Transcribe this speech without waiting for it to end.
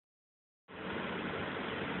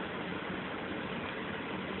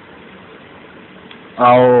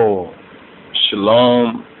Oh,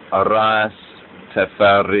 Shalom Rastafari.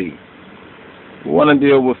 We want to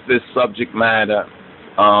deal with this subject matter,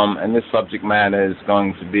 and this subject matter is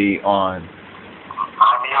going to be on the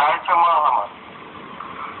Muhammad,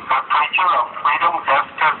 the preacher of freedom,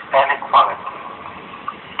 justice, and equality,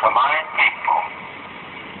 to my people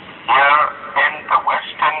here in the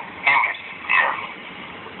Western Hemisphere,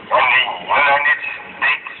 in the United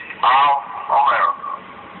States of America,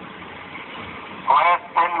 who have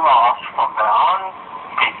been lost from their own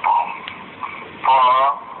people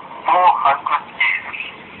for 400 years.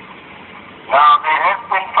 Now they have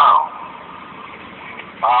been found.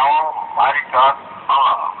 Almighty God,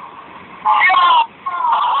 Allah.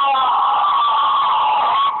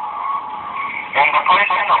 In the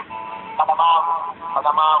place of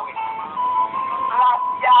Adamawi,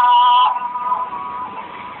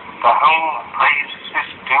 to whom praise is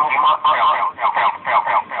due.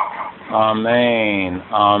 Amen.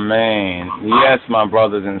 Amen. Yes, my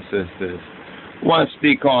brothers and sisters. I want to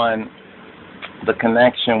speak on the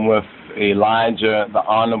connection with Elijah, the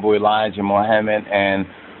Honorable Elijah Muhammad, and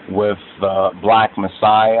with the Black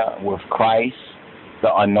Messiah, with Christ,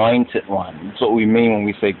 the Anointed One. That's what we mean when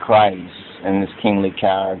we say Christ and his kingly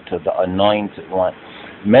character, the Anointed One.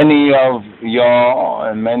 Many of y'all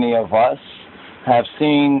and many of us have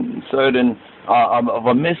seen certain of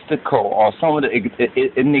a mystical or some of the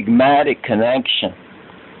enigmatic connection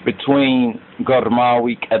between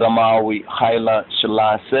Garmawi, Kedamawi, Haile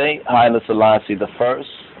Selassie the first,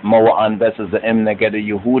 Moa Andes is the Emnegede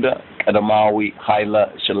Yehuda, Kedamawi,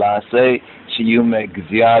 Haile Selassie, Shiyume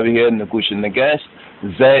Gziavia, Negusha Negesh,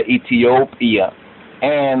 Ze Ethiopia,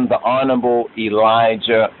 and the Honorable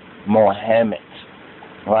Elijah Muhammad,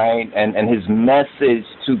 right? And his message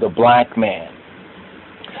to the black man.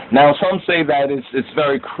 Now, some say that it's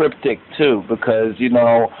very cryptic, too, because,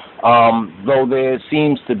 though there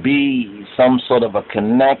seems to be some sort of a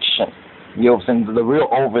connection, the real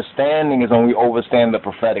overstanding is when we overstand the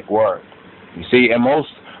prophetic word. You see, and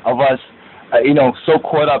most of us, so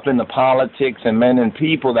caught up in the politics and men and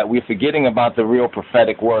people that we're forgetting about the real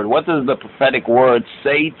prophetic word. What does the prophetic word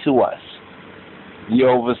say to us? You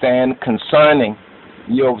understand concerning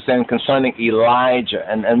Elijah.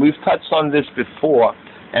 And we've touched on this before.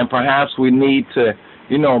 And perhaps we need to,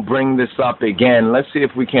 bring this up again. Let's see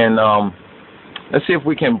if we can.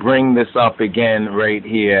 Bring this up again right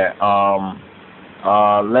here.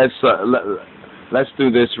 Let's do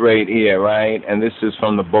this right here, right? And this is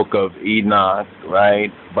from the book of Enoch,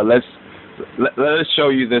 right? But let us show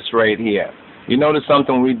you this right here. You notice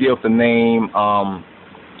something when we deal with the name.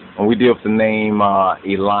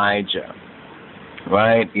 Elijah,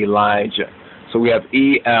 right? Elijah. So we have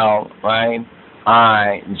E-L, right?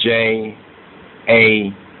 I-J-A-H,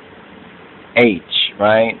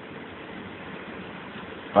 right?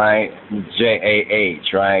 Right?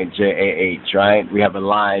 J-A-H, right? J-A-H, right? We have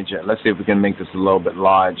Elijah. Let's see if we can make this a little bit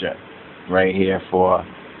larger right here so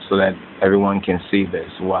that everyone can see this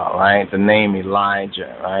well, right? The name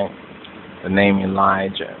Elijah, right? The name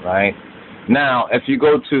Elijah, right? Now, if you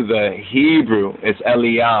go to the Hebrew, it's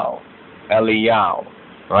Eliyahu,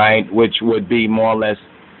 right? Which would be more or less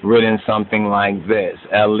written something like this.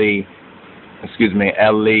 Eliyah,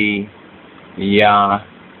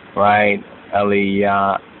 right?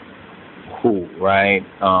 Eliyahu, right?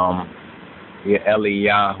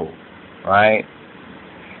 Eliyahu, right?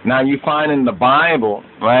 Now you find in the Bible,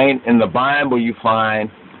 right? In the Bible you find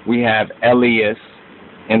we have Elias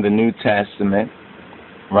in the New Testament,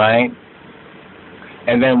 right?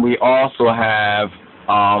 And then we also have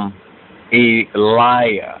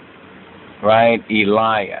Elijah, right?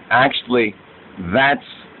 Elijah. Actually, that's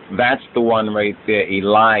the one right there,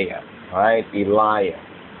 Elijah, right? Elijah.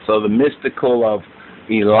 So the mystical of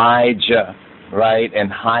Elijah, right,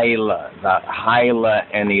 and Haile, the Haile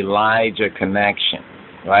and Elijah connection,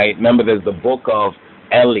 right? Remember, there's the book of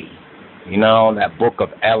Eli, that book of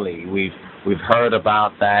Eli. We've heard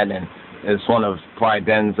about that, and it's one of probably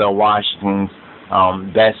Denzel Washington's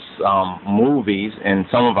best movies in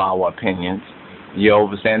some of our opinions. You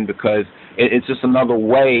understand? Because it's just another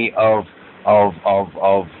way of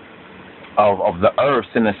the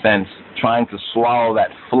earth, in a sense, trying to swallow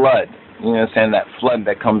that flood. You understand? That flood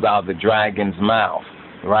that comes out of the dragon's mouth,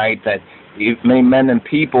 right? That many men and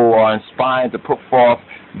people are inspired to put forth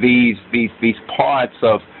these parts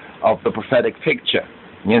of the prophetic picture.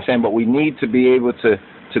 You understand? But we need to be able to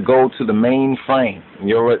go to the main frame.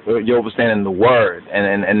 You're understanding the word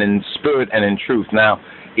and in spirit and in truth. Now,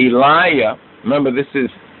 Elijah, remember, this is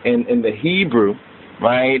in the Hebrew,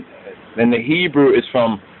 right? And the Hebrew is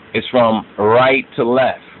from right to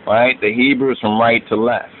left, right? The Hebrew is from right to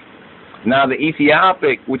left. Now the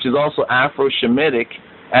Ethiopic, which is also Afro-Shemitic,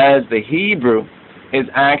 as the Hebrew, is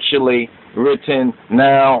actually written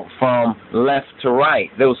now from left to right.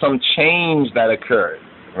 There was some change that occurred,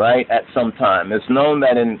 right, at some time. It's known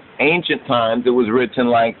that in ancient times it was written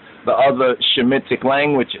like the other Shemitic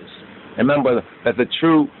languages. Remember that the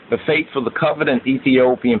faithful, the covenant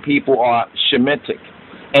Ethiopian people are Shemitic.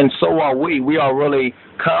 And so are we. We are really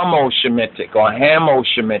Kamo-Shemitic or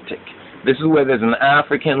Hamo-Shemitic. This is where there's an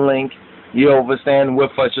African link, you understand,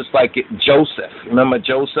 with us, just like Joseph. Remember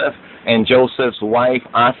Joseph and Joseph's wife,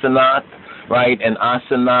 Asenath, right? And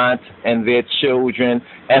Asenath and their children,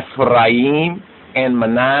 Ephraim and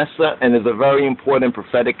Manasseh. And there's a very important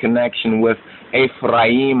prophetic connection with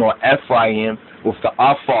Ephraim or Ephraim, with the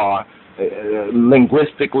Afar,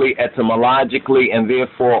 linguistically, etymologically, and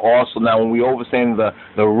therefore also now when we understand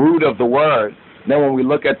the root of the word, then when we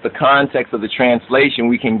look at the context of the translation,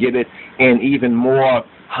 we can get it in even more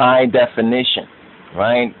high definition,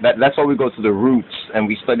 right? That's why we go to the roots and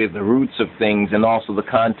we study the roots of things and also the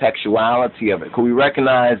contextuality of it. Because we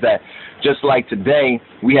recognize that just like today,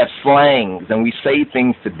 we have slangs and we say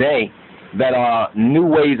things today that are new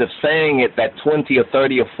ways of saying it that 20 or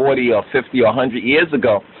 30 or 40 or 50 or 100 years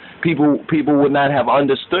ago, people would not have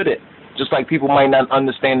understood it. Just like people might not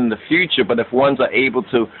understand in the future, but if ones are able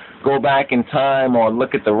to go back in time or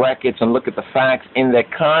look at the records and look at the facts in their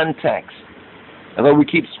context. Although we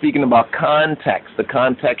keep speaking about context, the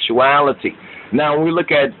contextuality. Now, when we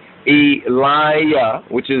look at Elijah,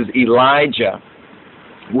 which is Elijah,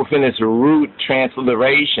 within its root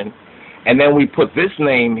transliteration, and then we put this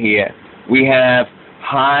name here, we have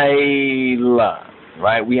Haile,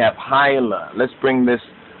 right? We have Haile. Let's bring this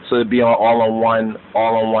so it'd be all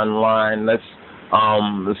on one line. Let's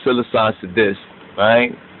the Selassie to this,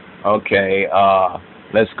 right? Okay,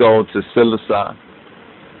 let's go to Selassie.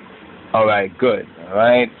 All right, good. All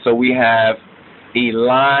right, so we have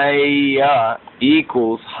Elijah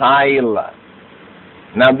equals Haile.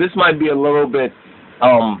 Now this might be a little bit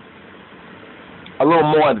more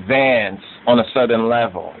advanced on a certain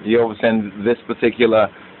level. You understand this particular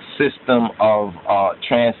system of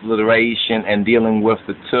transliteration and dealing with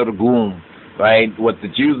the Targum, right? What the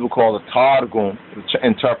Jews would call the Targum,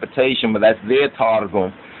 interpretation, but that's their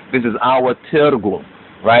Targum. This is our Targum,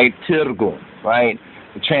 right? Targum, right?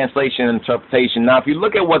 The translation and interpretation. Now, if you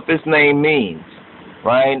look at what this name means,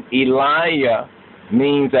 right? Elijah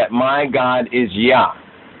means that my God is Yah,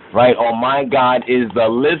 right? Or my God is the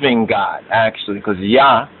living God, actually, because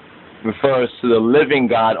Yah refers to the living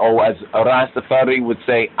God, or as Rastafari would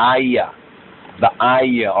say, Ayah, the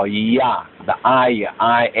Ayah, or Yah, the Ayah,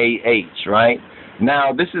 I-A-H, right?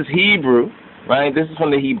 Now, this is Hebrew, right? This is from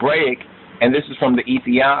the Hebraic, and this is from the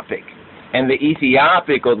Ethiopic. And the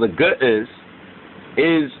Ethiopic, or the Keddus,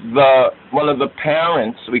 is one of the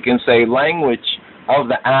parents, we can say, language of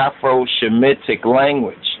the Afro-Shemitic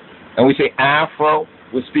language. And we say Afro,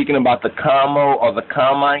 we're speaking about the Kamo, or the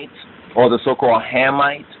Kamite, or the so-called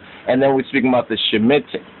Hamite. And then we're speaking about the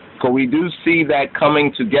Shemitic. Because we do see that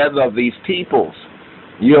coming together of these peoples.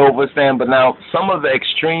 You understand? But now, some of the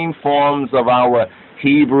extreme forms of our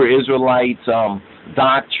Hebrew Israelite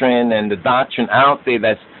doctrine and the doctrine out there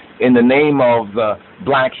that's in the name of the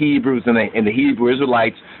black Hebrews and the Hebrew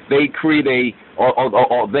Israelites, they create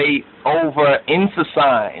or they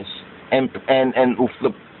overemphasize and with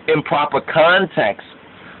the improper context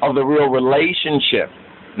of the real relationship.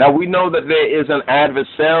 Now, we know that there is an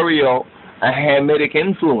adversarial, a Hamitic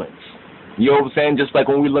influence. You know what I'm saying? Just like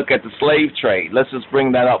when we look at the slave trade. Let's just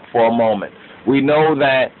bring that up for a moment. We know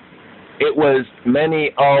that it was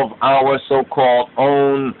many of our so-called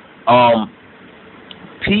own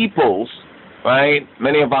peoples, right?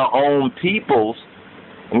 Many of our own peoples,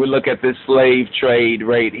 and we look at this slave trade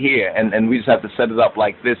right here, and we just have to set it up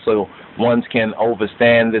like this so ones can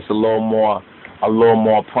understand this a little more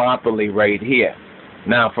properly right here.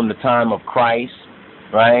 Now, from the time of Christ,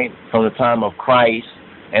 right, from the time of Christ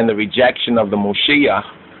and the rejection of the Moshiach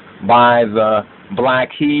by the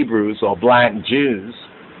black Hebrews or black Jews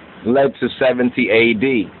led to 70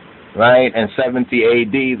 A.D., right? And 70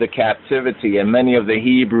 A.D., the captivity, and many of the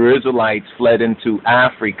Hebrew Israelites fled into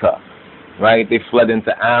Africa, right? They fled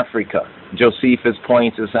into Africa. Josephus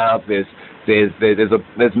points us out there's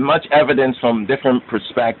much evidence from different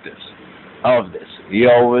perspectives of this.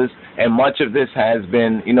 And much of this has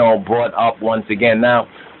been, brought up once again. Now,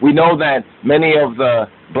 we know that many of the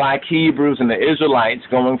black Hebrews and the Israelites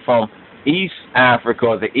going from East Africa,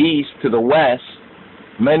 or the East, to the West,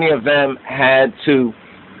 many of them had to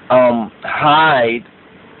hide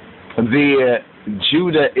their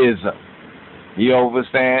Judaism, you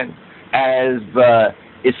understand, as the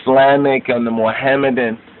Islamic and the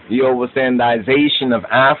Mohammedan, the overstandization of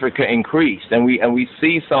Africa increased, and we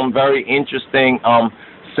see some very interesting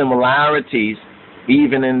similarities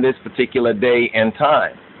even in this particular day and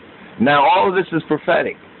time. Now, all of this is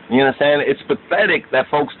prophetic. You understand? It's pathetic that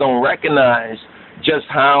folks don't recognize just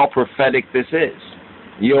how prophetic this is.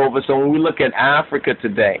 So when we look at Africa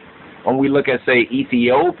today, when we look at, say,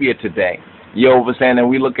 Ethiopia today, and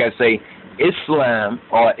we look at, say, Islam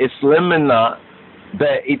or Islamina,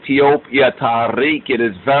 the Ethiopia Tariq, it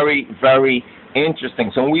is very, very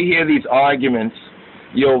interesting. So when we hear these arguments,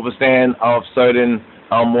 of certain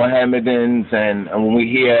Mohammedans, and when we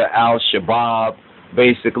hear Al-Shabaab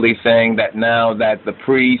basically saying that now that the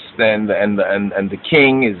priest and the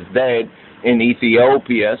king is dead in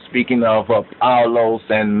Ethiopia, speaking of Aulos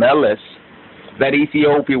and Melis, that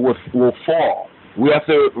Ethiopia will fall. We have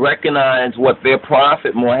to recognize what their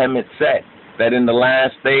prophet Muhammad said, that in the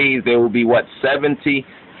last days there will be,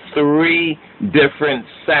 73 different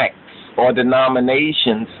sects or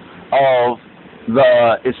denominations of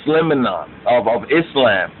the Islamina, of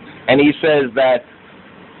Islam. And he says that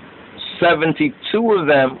 72 of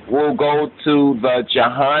them will go to the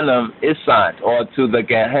Jahannam Isat, or to the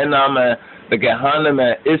Gehenna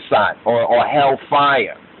Isat, or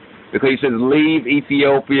hellfire. Because he says, leave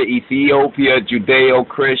Ethiopia,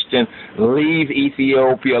 Judeo-Christian, leave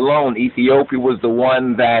Ethiopia alone. Ethiopia was the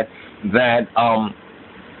one that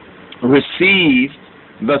received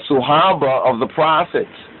the Sahaba of the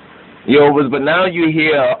prophets. But now you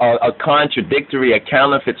hear a contradictory, a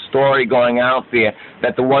counterfeit story going out there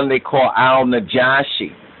that the one they call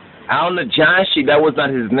Al-Najashi. Al-Najashi, that was not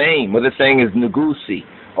his name. What they're saying is Nagusi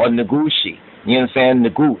or Nagushi. You understand?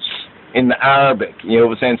 Nagus in the Arabic.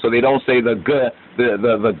 So they don't say the G,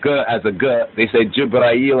 the G as a G. They say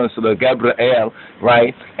Jibrail instead of Gabriel,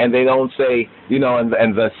 right? And they don't say, and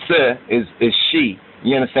the S is she.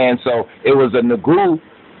 You understand? So it was a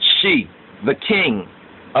Nagushi, the king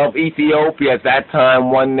of Ethiopia at that time,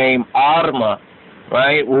 one named Arma,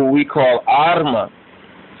 right, who we call Arma,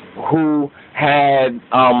 who had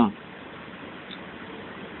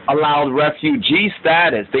allowed refugee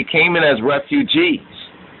status. They came in as refugees,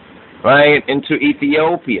 right, into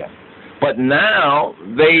Ethiopia. But now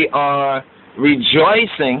they are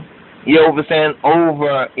rejoicing,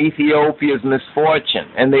 over Ethiopia's misfortune,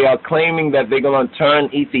 and they are claiming that they're going to turn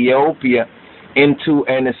Ethiopia into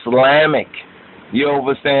an Islamic,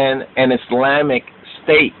 an Islamic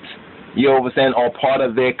state, or part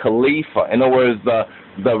of their Khalifa. In other words,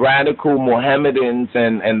 the radical Mohammedans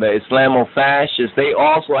and the Islamo-fascists, they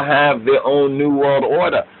also have their own New World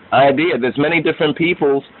Order idea. There's many different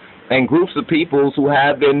peoples and groups of peoples who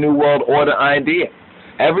have their New World Order idea.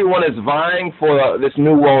 Everyone is vying for this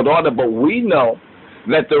New World Order, but we know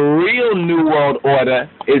that the real New World Order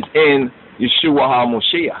is in Yeshua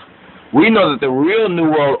HaMashiach. We know that the real New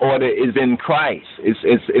World Order is in Christ.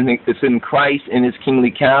 It's in Christ in his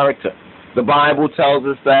kingly character. The Bible tells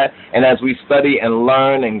us that, and as we study and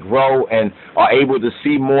learn and grow and are able to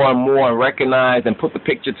see more and more and recognize and put the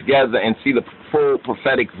picture together and see the full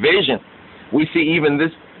prophetic vision, we see even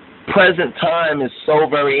this present time is so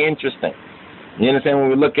very interesting. You understand? When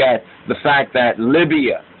we look at the fact that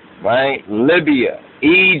Libya, right? Libya,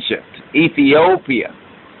 Egypt, Ethiopia.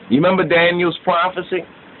 You remember Daniel's prophecy?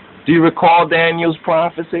 Do you recall Daniel's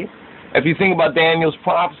prophecy? If you think about Daniel's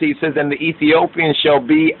prophecy, it says, and the Ethiopians shall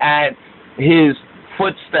be at his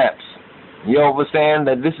footsteps. You understand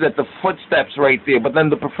that this is at the footsteps right there. But then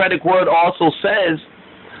the prophetic word also says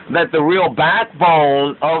that the real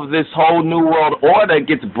backbone of this whole New World Order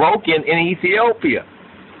gets broken in Ethiopia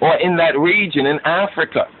or in that region, in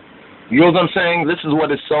Africa. You know what I'm saying? This is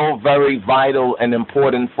what is so very vital and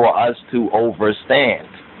important for us to understand.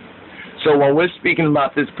 So when we're speaking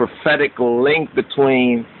about this prophetic link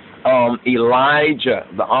between Elijah,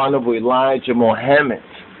 the Honorable Elijah Muhammad,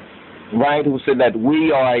 right, who said that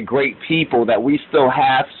we are a great people, that we still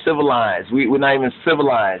have civilized. We're not even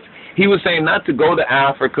civilized. He was saying not to go to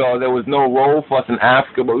Africa. There was no role for us in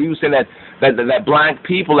Africa, but he was saying that black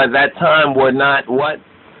people at that time were not what?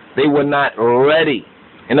 They were not ready.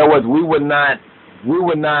 In other words, we were not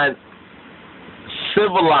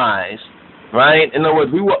civilized, right? In other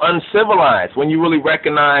words, we were uncivilized when you really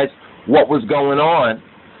recognize what was going on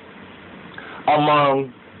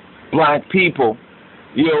among black people,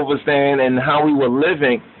 you understand, and how we were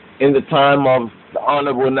living in the time of the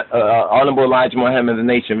Honorable Elijah Muhammad, the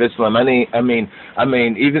Nation of Islam. I mean,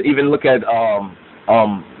 even look at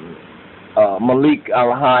Malik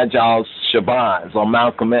Al-Hajj al-Shabazz or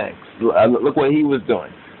Malcolm X. Look what he was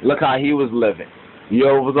doing. Look how he was living. You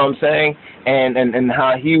know what I'm saying? And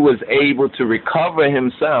how he was able to recover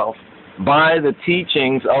himself by the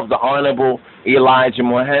teachings of the Honorable Elijah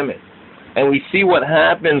Muhammad. And we see what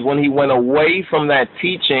happens when he went away from that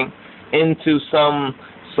teaching into some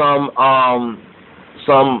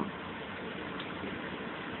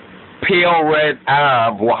pale red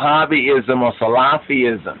Arab Wahhabism or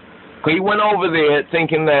Salafism. He went over there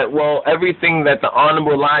thinking that, well, everything that the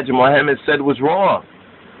Honorable Elijah Muhammad said was wrong.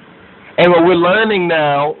 And what we're learning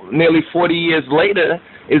now, nearly 40 years later,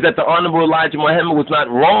 is that the Honorable Elijah Muhammad was not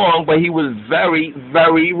wrong, but he was very,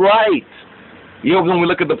 very right. You know, when we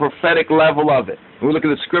look at the prophetic level of it, when we look at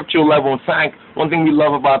the scriptural level, in fact, one thing we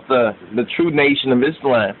love about the true nation of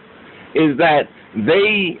Islam is that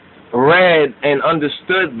they read and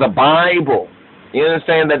understood the Bible. You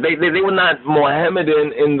understand that they were not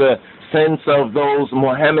Mohammedan in the sense of those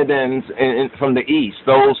Mohammedans from the East,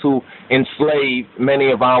 those who enslaved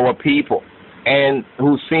many of our people and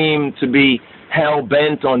who seem to be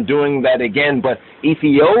hell-bent on doing that again. But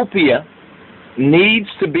Ethiopia needs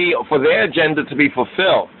to be, for their agenda to be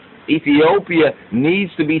fulfilled, Ethiopia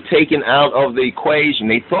needs to be taken out of the equation.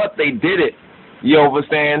 They thought they did it, you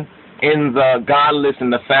understand, in the godless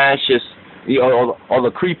and the fascist, or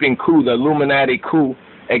the creeping coup, the Illuminati coup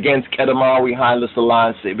against Haile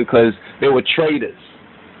Selassie, because they were traitors.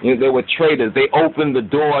 You know, they were traitors. They opened the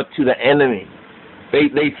door to the enemy.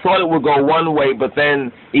 They thought it would go one way, but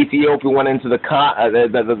then Ethiopia went into the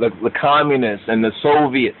communists and the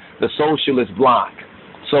Soviet, the socialist bloc.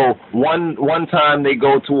 So one time they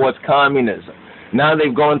go towards communism. Now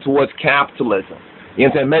they've gone towards capitalism. You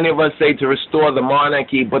know, many of us say to restore the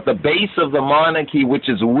monarchy, but the base of the monarchy, which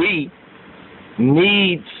is we,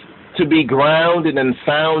 needs to be grounded and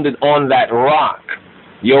founded on that rock.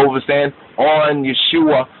 You understand? On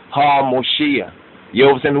Yeshua HaMoshiach. You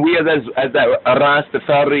understand? We as that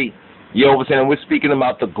Rastafari, you understand? We're speaking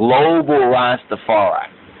about the global Rastafari.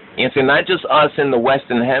 You understand? Not just us in the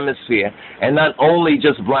Western Hemisphere, and not only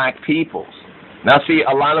just black peoples. Now, see,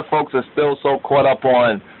 a lot of folks are still so caught up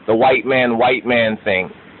on the white man thing.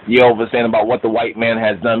 You understand about what the white man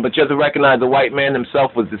has done, but you have to recognize the white man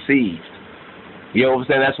himself was deceived. You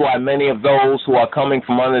understand? That's why many of those who are coming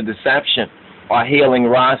from under deception are hailing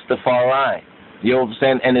Rastafari. You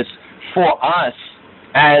understand? And it's for us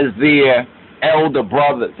as their elder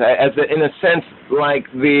brothers, as in a sense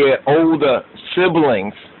like their older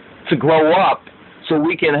siblings, to grow up so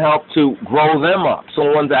we can help to grow them up.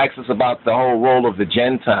 Someone's asked us about the whole role of the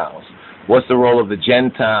Gentiles. What's the role of the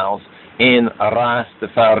Gentiles in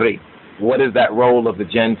Rastafari? What is that role of the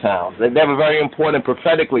Gentiles? They have a very important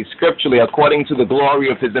prophetically, scripturally, according to the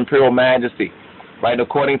glory of His Imperial Majesty, right?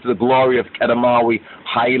 According to the glory of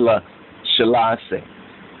Haile Selassie.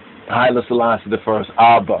 Haile Selassie the first,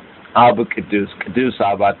 Abba Keddus, Keddus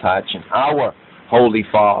Abba Tachin, our Holy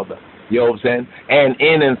Father. You know what I'm saying? And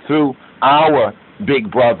in and through our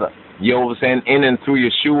big brother. You know what I'm saying? In and through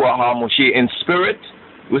Yeshua HaMoshiach. In spirit,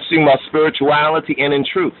 we're seeing about spirituality and in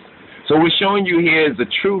truth. So we're showing you here is the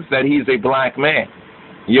truth that he's a black man.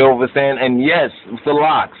 You understand? And yes, it's the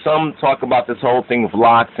locks. Some talk about this whole thing of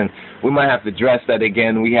locks, and we might have to address that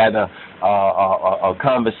again. We had a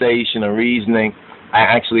conversation, a reasoning,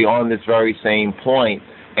 actually on this very same point,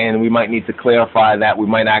 and we might need to clarify that. We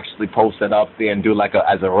might actually post that up there and do like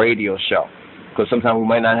as a radio show, because sometimes we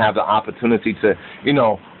might not have the opportunity to,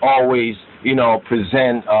 always,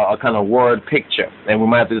 present a kind of word picture. And we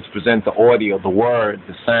might have to just present the audio, the word,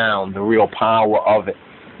 the sound, the real power of it,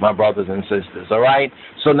 my brothers and sisters, all right?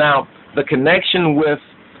 So now, the connection with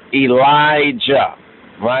Elijah,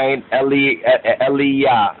 right?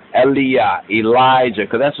 Elijah,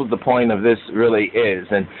 because that's what the point of this really is.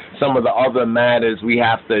 And some of the other matters we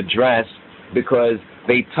have to address because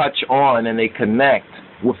they touch on and they connect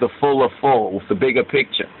with the with the bigger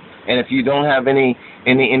picture. And if you don't have any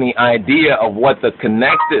idea of what the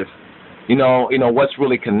connective, what's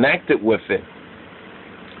really connected with it,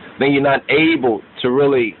 then you're not able to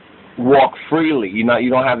really walk freely. You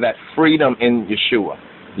don't have that freedom in Yeshua.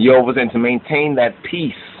 You understand? To maintain that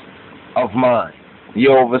peace of mind.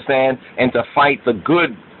 You understand? And to fight the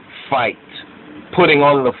good fight, putting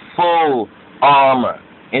on the full armor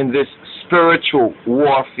in this spiritual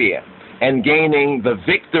warfare and gaining the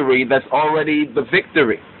victory that's already the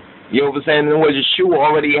victory. You understand? In other words, Yeshua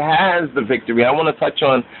already has the victory. I want to touch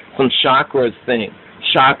on some chakras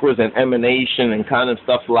and emanation and kind of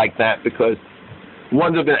stuff like that, because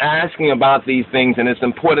ones have been asking about these things, and it's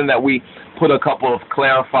important that we put a couple of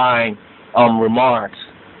clarifying remarks,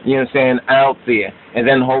 out there, and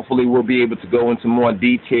then hopefully we'll be able to go into more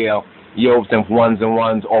detail, ones and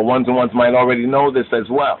ones might already know this as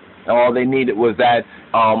well. All they needed was that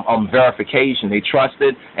verification. They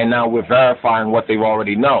trusted, and now we're verifying what they've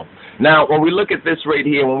already known. Now, when we look at this right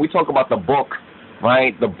here, when we talk about the book,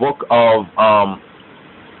 right, the book of,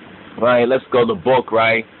 right, let's go to the book,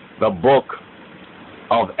 right, the book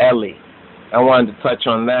of Eli. I wanted to touch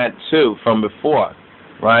on that too from before,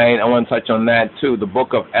 right? I want to touch on that too, the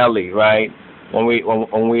book of Eli, right? When we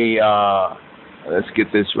let's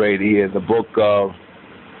get this right here, the book of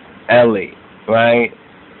Eli, right?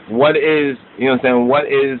 What is, you know what I'm saying?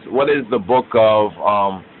 What is the book of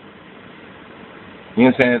you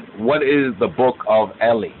know what I'm saying? What is the book of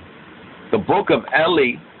Eli? The book of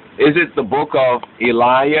Eli, is it the book of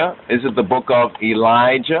Elijah? Is it the book of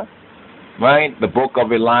Elijah? Right? The book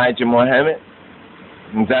of Elijah Muhammad?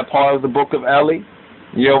 Is that part of the book of Eli?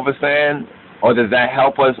 You understand? Or does that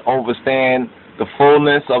help us understand the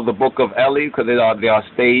fullness of the book of Eli? Because there are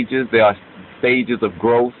stages of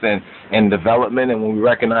growth and development, and when we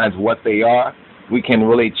recognize what they are, we can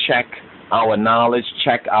really check our knowledge,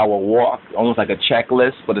 check our walk, almost like a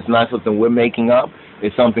checklist, but it's not something we're making up.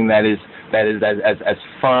 It's something that is as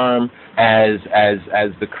firm as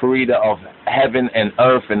the creator of heaven and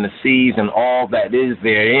earth and the seas and all that is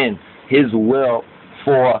therein, his will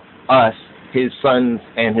for us, his sons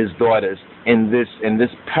and his daughters in this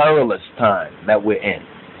perilous time that we're in.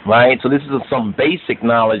 Right? So this is some basic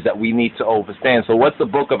knowledge that we need to understand. So what's the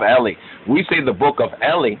book of Eli? We say the book of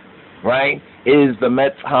Eli, right, is the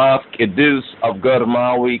Methaf Keddus of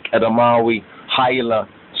Kedamawi Haile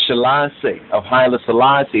Selassie, of Haile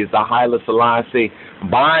Selassie. It's the Haile Selassie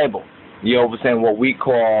Bible. You understand what we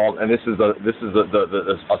call, and this is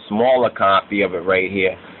a smaller copy of it right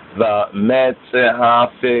here, the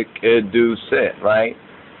Methaf Keddus, right?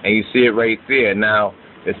 And you see it right there. Now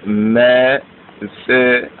it's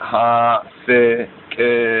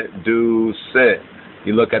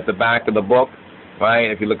You look at the back of the book, right?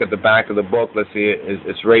 If you look at the back of the book, let's see it.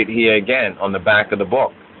 It's right here again on the back of the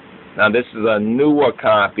book. Now this is a newer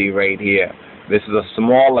copy right here. This is a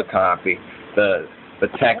smaller copy. The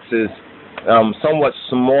text is somewhat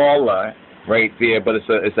smaller right there, but it's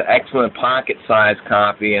an excellent pocket-sized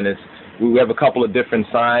copy, and we have a couple of different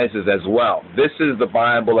sizes as well. This is the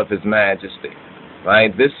Bible of His Majesty,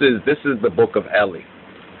 right? This is the book of Eli,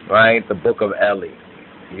 right? The book of Eli.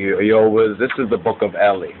 This is the book of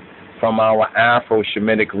Eli from our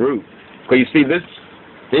Afro-Shemitic root. Because you see,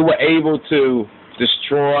 they were able to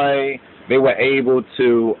destroy, they were able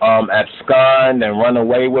to abscond and run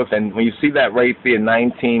away with, and when you see that right there in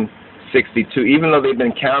 1962, even though they've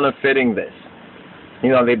been counterfeiting this,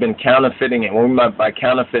 they've been counterfeiting it. What we mean by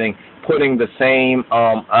counterfeiting, putting the same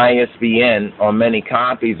ISBN on many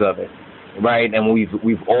copies of it, right? And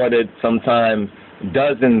we've ordered sometimes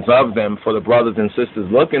dozens of them for the brothers and sisters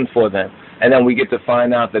looking for them. And then we get to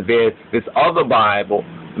find out that there's this other Bible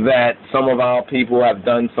that some of our people have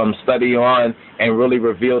done some study on and really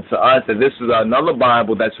revealed to us that this is another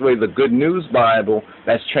Bible that's really the Good News Bible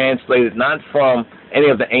that's translated not from any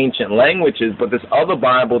of the ancient languages, but this other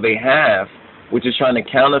Bible they have, which is trying to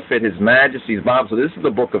counterfeit His Majesty's Bible. So this is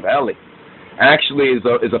the book of Eli. Actually is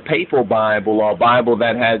a papal Bible, or a Bible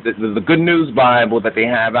that has the Good News Bible that they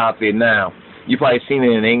have out there now. You've probably seen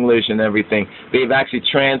it in English and everything. They've actually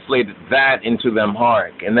translated that into the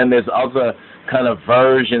Amharic. And then there's other kind of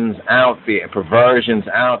versions out there, perversions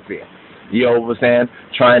out there. You understand?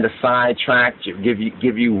 Trying to sidetrack you,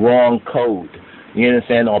 give you wrong code. You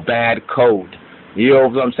understand? Or bad code. You know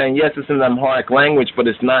what I'm saying? Yes, it's in the Amharic language, but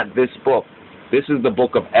it's not this book. This is the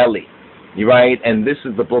book of Eli. Right? And this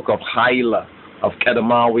is the book of Haile, of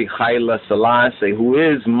Kedamawi Haile Selassie, who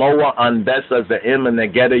is Moa Andesa Za'im and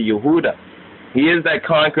Negeda Yehuda. He is that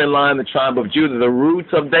conquering line, the tribe of Judah, the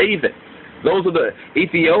roots of David.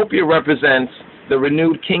 Ethiopia represents the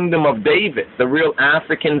renewed kingdom of David, the real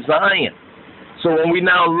African Zion. So when we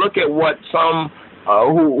now look at what some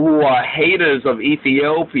who are haters of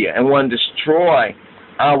Ethiopia and want to destroy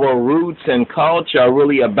our roots and culture are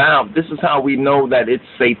really about, this is how we know that it's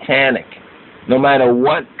satanic. No matter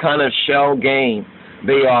what kind of shell game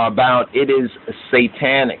they are about, it is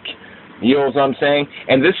satanic. You know what I'm saying?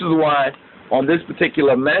 And this is why on this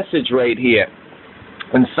particular message right here,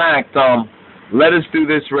 in fact, let us do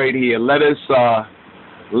this right here. Let us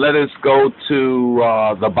go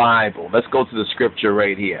to the Bible. Let's go to the scripture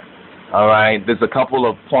right here. All right. There's a couple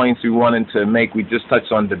of points we wanted to make. We just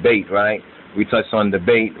touched on debate, right? We touched on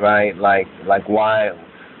debate, right? Like why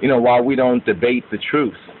we don't debate the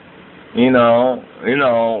truth. We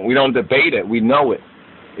don't debate it. We know it.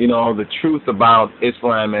 The truth about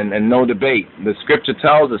Islam and no debate. The scripture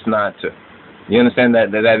tells us not to. You understand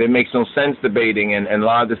that it makes no sense debating, and a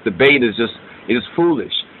lot of this debate is just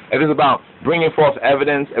foolish. if it's about bringing forth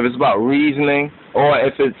evidence, if it's about reasoning, or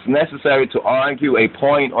if it's necessary to argue a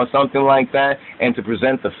point or something like that and to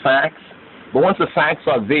present the facts. But once the facts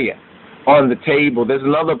are there on the table, there's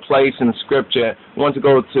another place in Scripture. I want to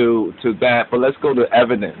go to that, but let's go to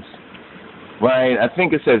evidence, right? I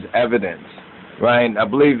think it says evidence, right? I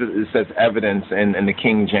believe it says evidence in the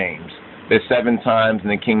King James. There's 7 times in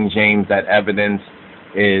the King James that evidence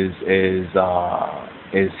is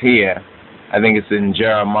here. I think it's in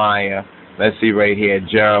Jeremiah. Let's see right here,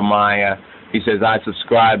 Jeremiah. He says, I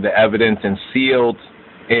subscribed the evidence and sealed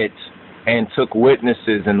it and took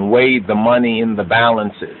witnesses and weighed the money in the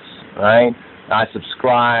balances, right? I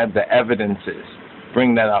subscribed the evidences.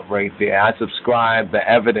 Bring that up right there. I subscribed the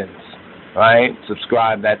evidence, right?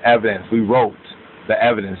 Subscribe that evidence. We wrote the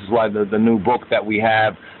evidence. This is why the new book that we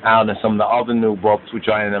have out and some of the other new books, which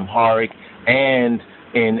are in Amharic and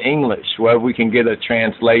in English, where we can get a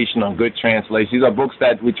translation or good translation. These are books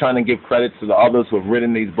that we're trying to give credit to the others who have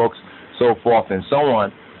written these books, so forth and so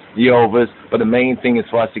on, Yehovah's, but the main thing is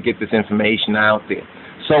for us to get this information out there.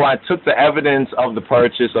 So I took the evidence of the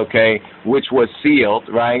purchase, okay, which was sealed,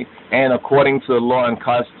 right, and according to the law and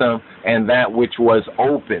custom, and that which was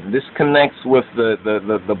open. This connects with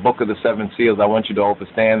the book of the 7 seals. I want you to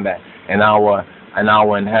understand that, and our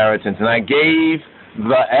inheritance. And I gave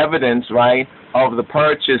the evidence, right, of the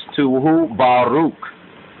purchase to who? Baruch,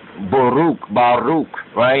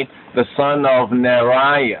 right, the son of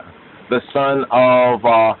Neriah, the son of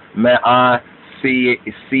Maaseiah,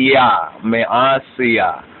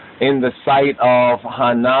 in the sight of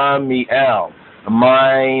Hanamiel,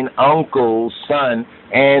 mine uncle's son,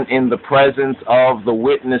 and in the presence of the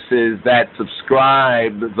witnesses that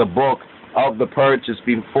subscribed the book of the purchase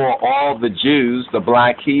before all the Jews, the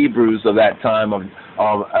black Hebrews of that time, of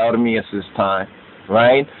Armias' time,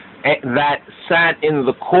 right, and that sat in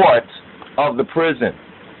the court of the prison.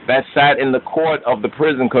 That sat in the court of the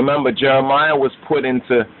prison. Remember, Jeremiah was put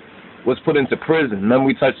into prison. Remember,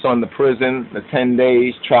 we touched on the prison, the 10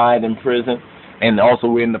 days tried in prison, and also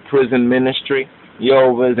we're in the prison ministry.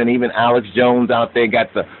 Yehovah's, and even Alex Jones out there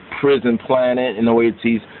got the prison planet. In the way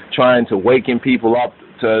he's trying to waken people up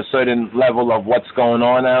to a certain level of what's going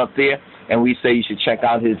on out there. And we say you should check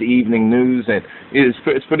out his evening news, and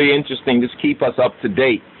it's pretty interesting. Just keep us up to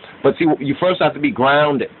date. But see, you first have to be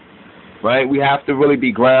grounded. Right? We have to really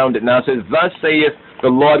be grounded. Now it says, thus saith the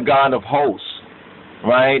Lord God of hosts,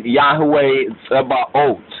 right? Yahweh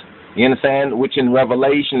Tzebaot. You understand? Which in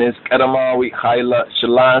Revelation is Keddus, Haile,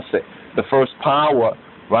 Selassie. The first power,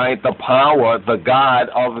 right? The power, the God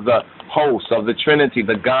of the hosts, of the Trinity,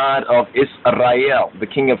 the God of Israel, the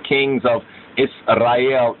King of Kings of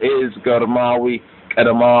Israel is Germawi,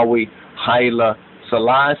 Keddus, Haile,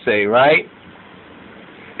 Selassie, right?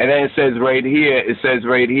 And then it says right here,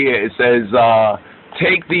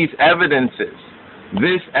 take these evidences,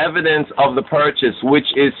 this evidence of the purchase which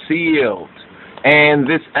is sealed, and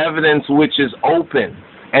this evidence which is open,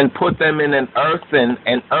 and put them in an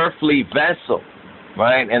earthly vessel,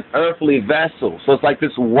 right? An earthly vessel. So it's like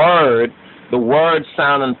this word, the word,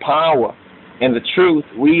 sound, and power, and the truth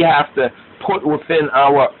we have to put within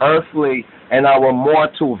our earthly and our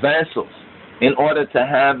mortal vessels, in order to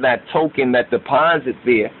have that token, that deposit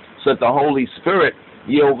there, so that the Holy Spirit,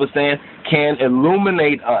 you understand, can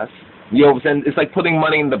illuminate us. You understand? It's like putting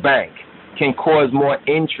money in the bank, can cause more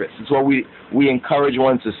interest. It's why we encourage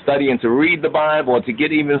one to study and to read the Bible, or to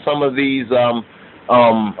get even some of these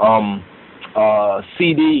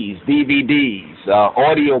CDs, DVDs,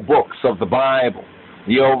 audio books of the Bible.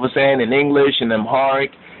 You understand, in English and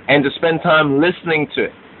Amharic, and to spend time listening to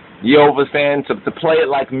it. You understand? To play it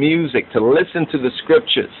like music, to listen to the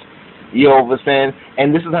scriptures. You understand?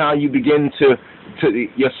 And this is how you begin to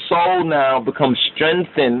your soul now becomes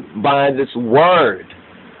strengthened by this word.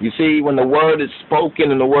 You see, when the word is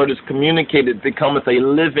spoken and the word is communicated, it becomes a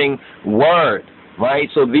living word, right?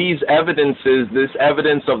 So these evidences, this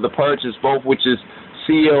evidence of the purchase, both which is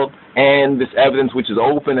sealed and this evidence which is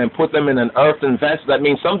open, and put them in an earthen vessel. That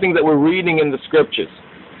means something that we're reading in the scriptures,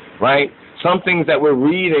 right? Some things that we're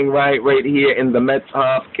reading right here in the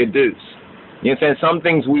Metzhaf Keddus. You understand? Some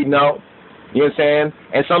things we know, you understand?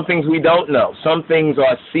 And some things we don't know. Some things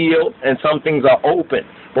are sealed and some things are open.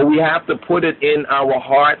 But we have to put it in our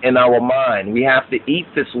heart and our mind. We have to eat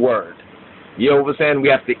this word. You understand? We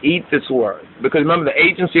have to eat this word. Because remember, the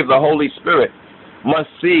agency of the Holy Spirit must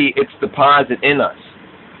see its deposit in us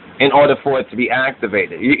in order for it to be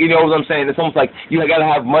activated. You know what I'm saying? It's almost like you got to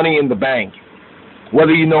have money in the bank.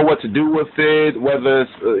 Whether you know what to do with it, whether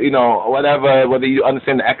it's, whatever, whether you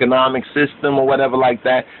understand the economic system or whatever like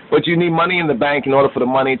that, but you need money in the bank in order for the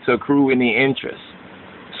money to accrue any interest.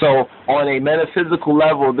 So on a metaphysical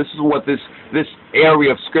level, this is what this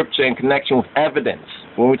area of scripture in connection with evidence,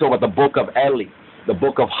 when we talk about the book of Eli, the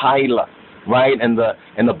book of Haile, right, and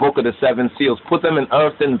the book of the seven seals, put them in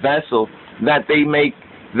earthen vessels that they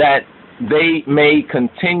may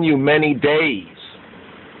continue many days.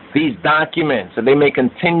 These documents, that they may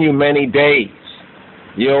continue many days.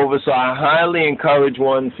 So I highly encourage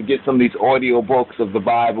one to get some of these audio books of the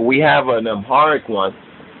Bible. We have an Amharic one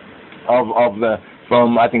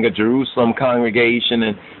from I think a Jerusalem congregation,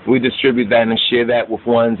 and we distribute that and share that with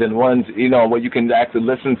ones where you can actually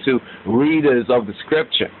listen to readers of the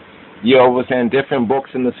scripture. We're saying different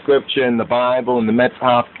books in the scripture and the Bible and the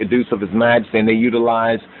Metzhaf Keddus of His Majesty, and they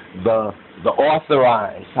utilize the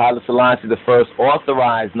authorized Haile Selassie the first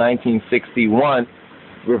authorized 1961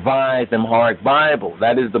 revised Amharic Bible.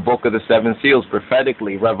 That is the book of the seven seals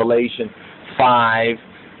prophetically, Revelation 5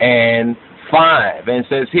 and 5. And it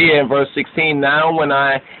says here in verse 16, now when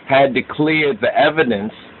I had declared the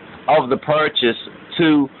evidence of the purchase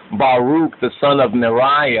to Baruch the son of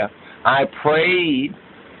Neriah, I prayed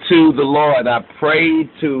to the Lord, I prayed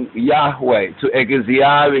to Yahweh, to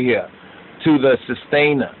Egeziah, to the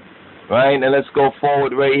sustainer. Right? And let's go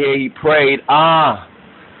forward right here. He prayed,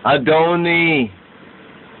 Adoni,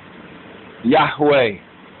 Yahweh,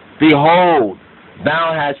 behold,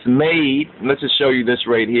 thou hast made, let's just show you this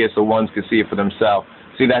right here so ones can see it for themselves.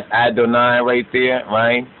 See, that's Adonai right there,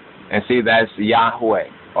 right? And see, that's Yahweh.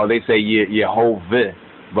 Or they say Yehovah,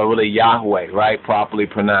 but really Yahweh, right? Properly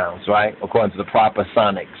pronounced, right? According to the proper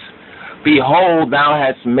sonics. Behold, thou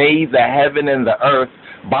hast made the heaven and the earth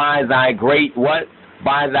by thy great what?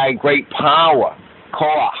 By thy great power,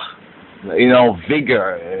 koach,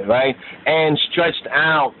 vigor, right? And stretched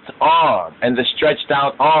out arm, and the stretched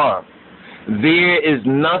out arm. There is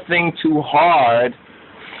nothing too hard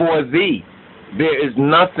for thee. There is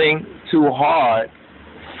nothing too hard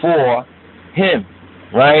for him,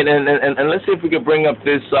 right? And let's see if we can bring up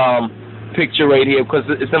this picture right here, because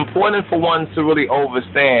it's important for one to really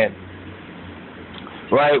understand,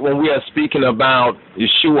 right, when we are speaking about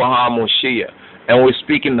Yeshua HaMoshiach, and we're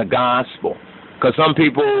speaking the gospel. Because some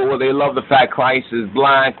people, they love the fact Christ is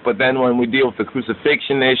black, but then when we deal with the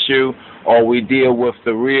crucifixion issue, or we deal with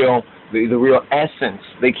the real essence,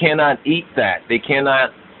 they cannot eat that. They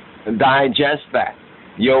cannot digest that.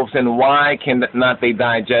 And why cannot they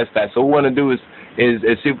digest that? So what we want to do is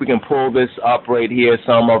see if we can pull this up right here,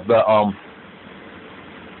 some of the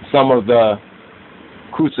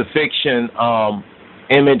crucifixion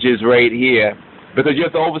images right here, because you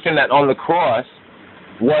have to understand that on the cross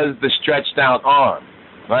was the stretched out arm,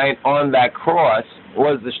 right? On that cross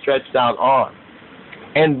was the stretched out arm.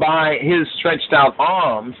 And by his stretched out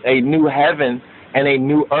arms, a new heaven and a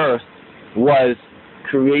new earth was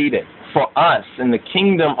created for us in the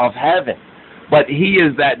kingdom of heaven. But he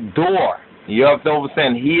is that door. You have to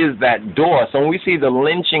understand, he is that door. So when we see the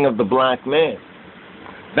lynching of the black man,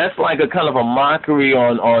 that's like a kind of a mockery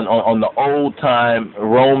on the old time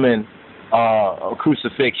Roman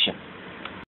crucifixion.